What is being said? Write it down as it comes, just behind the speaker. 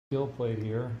Gill plate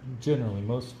here. Generally,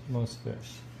 most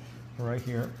fish. Right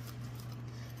here.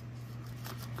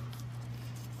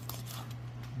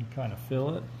 You kind of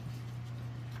fill it.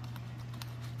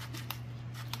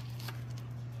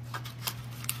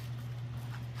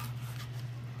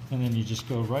 And then you just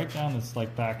go right down this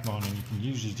like backbone, and you can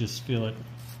usually just feel it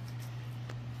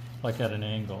like at an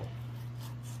angle.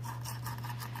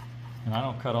 And I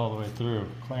don't cut all the way through.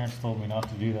 Clarence told me not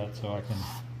to do that so I can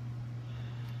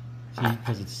see,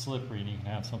 because it's slippery and you can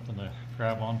have something to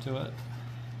grab onto it.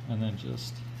 And then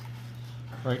just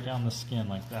right down the skin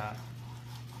like that.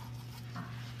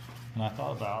 And I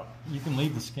thought about, you can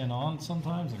leave the skin on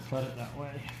sometimes and cut it that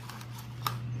way.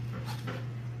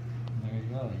 And there you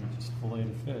go, you just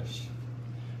filleted fish.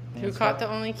 And who caught the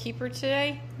only keeper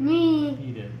today? Me.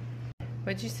 He did.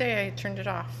 What'd you say? I turned it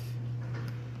off.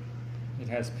 It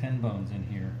has pin bones in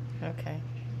here. Okay.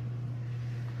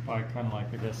 I kind of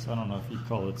like, I guess, I don't know if you'd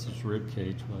call it just rib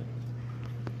cage, but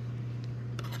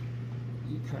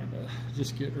you kind of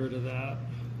just get rid of that.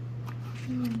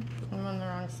 I'm on the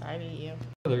wrong side of you.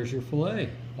 There's your fillet.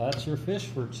 That's your fish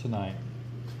for tonight.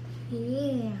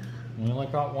 Yeah. We only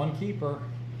caught one keeper,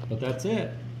 but that's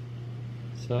it.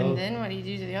 So And then what do you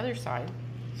do to the other side?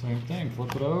 same thing.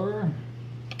 Flip it over.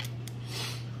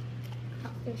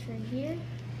 Hot fish right here.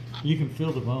 You can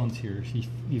feel the bones here.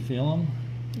 You feel them?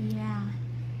 Yeah.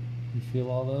 You feel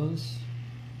all those?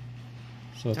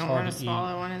 So it's Don't hard want to to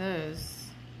swallow one of those.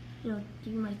 You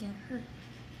might get hurt.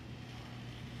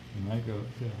 You might get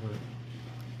hurt.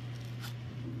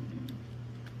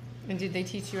 And did they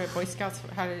teach you at Boy Scouts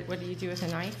what do you do with a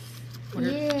knife? What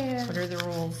are the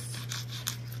rules?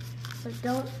 But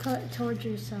don't cut towards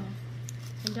yourself.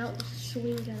 And don't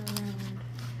swing it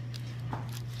around.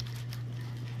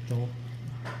 Don't.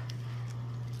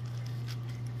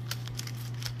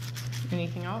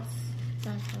 Anything else?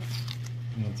 That's all.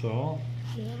 That's all?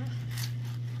 Yeah.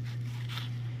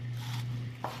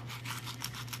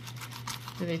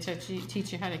 Do they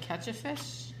teach you how to catch a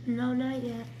fish? No, not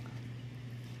yet.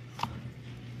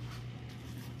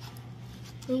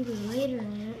 Maybe later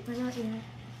in it, but not yet.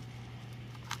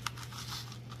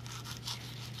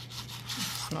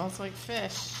 Smells like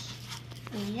fish.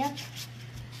 Yep.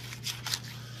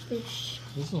 Fish.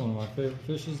 This is one of my favorite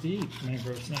fishes to eat,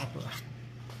 mangrove snapper.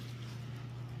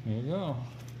 There you go.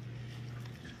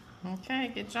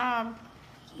 Okay, good job.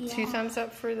 Yeah. 2 thumbs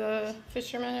up for the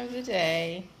fisherman of the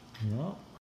day. Well.